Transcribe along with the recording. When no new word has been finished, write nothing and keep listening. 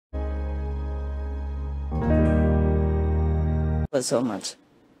so much.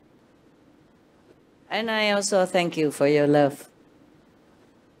 And I also thank you for your love.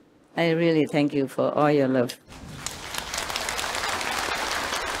 I really thank you for all your love.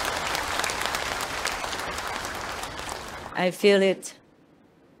 I feel it,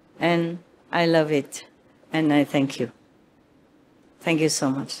 and I love it, and I thank you. Thank you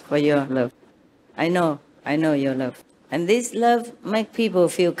so much for your love. I know your love. And this love makes people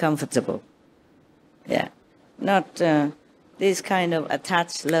feel comfortable. Yeah, not this kind of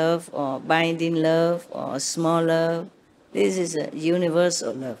attached love or binding love or small love. This is a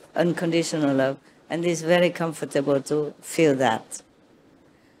universal love, unconditional love, and it's very comfortable to feel that.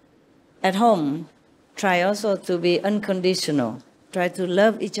 At home, try also to be unconditional. Try to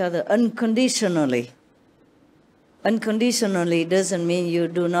love each other unconditionally. Unconditionally doesn't mean you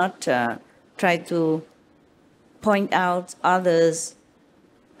do not try to point out others'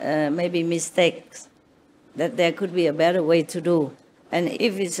 maybe mistakes, that there could be a better way to do. And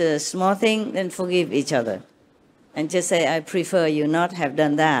if it's a small thing, then forgive each other. And just say, I prefer you not have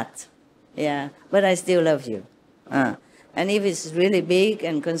done that. Yeah, but I still love you. And if it's really big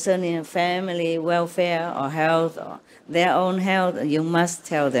and concerning family welfare or health or their own health, you must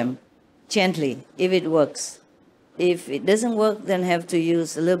tell them gently if it works. If it doesn't work, then have to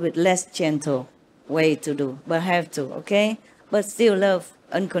use a little bit less gentle way to do, but have to, okay? But still love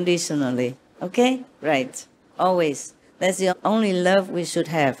unconditionally, okay? Right, always. That's the only love we should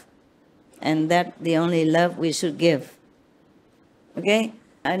have. And that's the only love we should give, okay?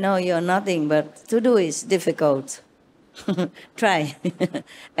 I know you're nothing, but to do is difficult. Try.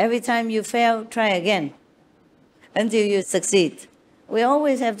 Every time you fail, try again until you succeed. We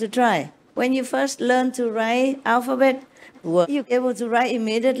always have to try. When you first learn to write alphabet, were you able to write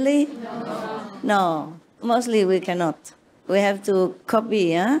immediately? No, mostly we cannot. We have to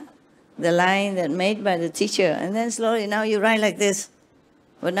copy the line that made by the teacher, and then slowly now you write like this.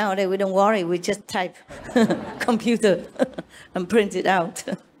 But nowadays we don't worry, we just type computer and print it out.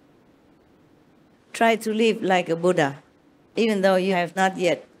 Try to live like a Buddha, even though you have not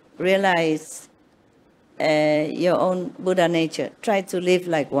yet realized your own Buddha nature. Try to live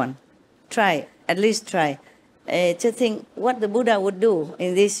like one. Try, at least try. To think what the Buddha would do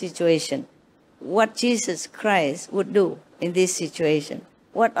in this situation, what Jesus Christ would do in this situation,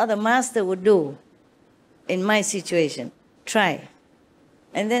 what other master would do in my situation. Try.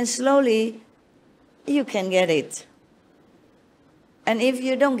 And then slowly you can get it. And if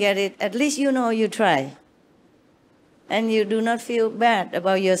you don't get it, at least you know you try. And you do not feel bad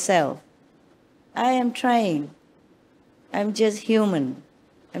about yourself. I am trying. I'm just human.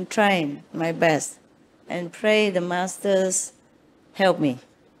 I'm trying my best. And pray the masters help me.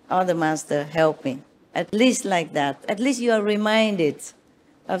 All the masters help me. At least like that. At least you are reminded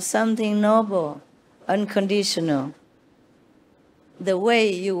of something noble, unconditional. The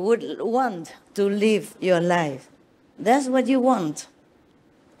way you would want to live your life. That's what you want.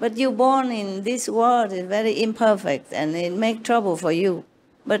 But you're born in this world is very imperfect and it makes trouble for you.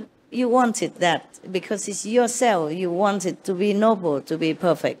 But you wanted that because it's yourself. You want it to be noble, to be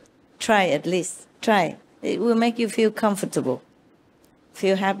perfect. Try at least. Try. It will make you feel comfortable,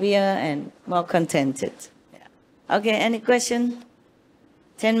 feel happier and more contented. Yeah. Okay, any question?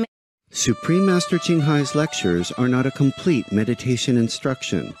 10 minutes. Supreme Master Ching Hai's lectures are not a complete meditation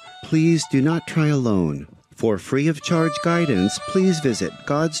instruction. Please do not try alone. For free of charge guidance, please visit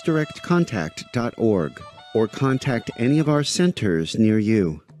godsdirectcontact.org or contact any of our centers near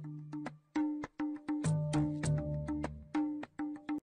you.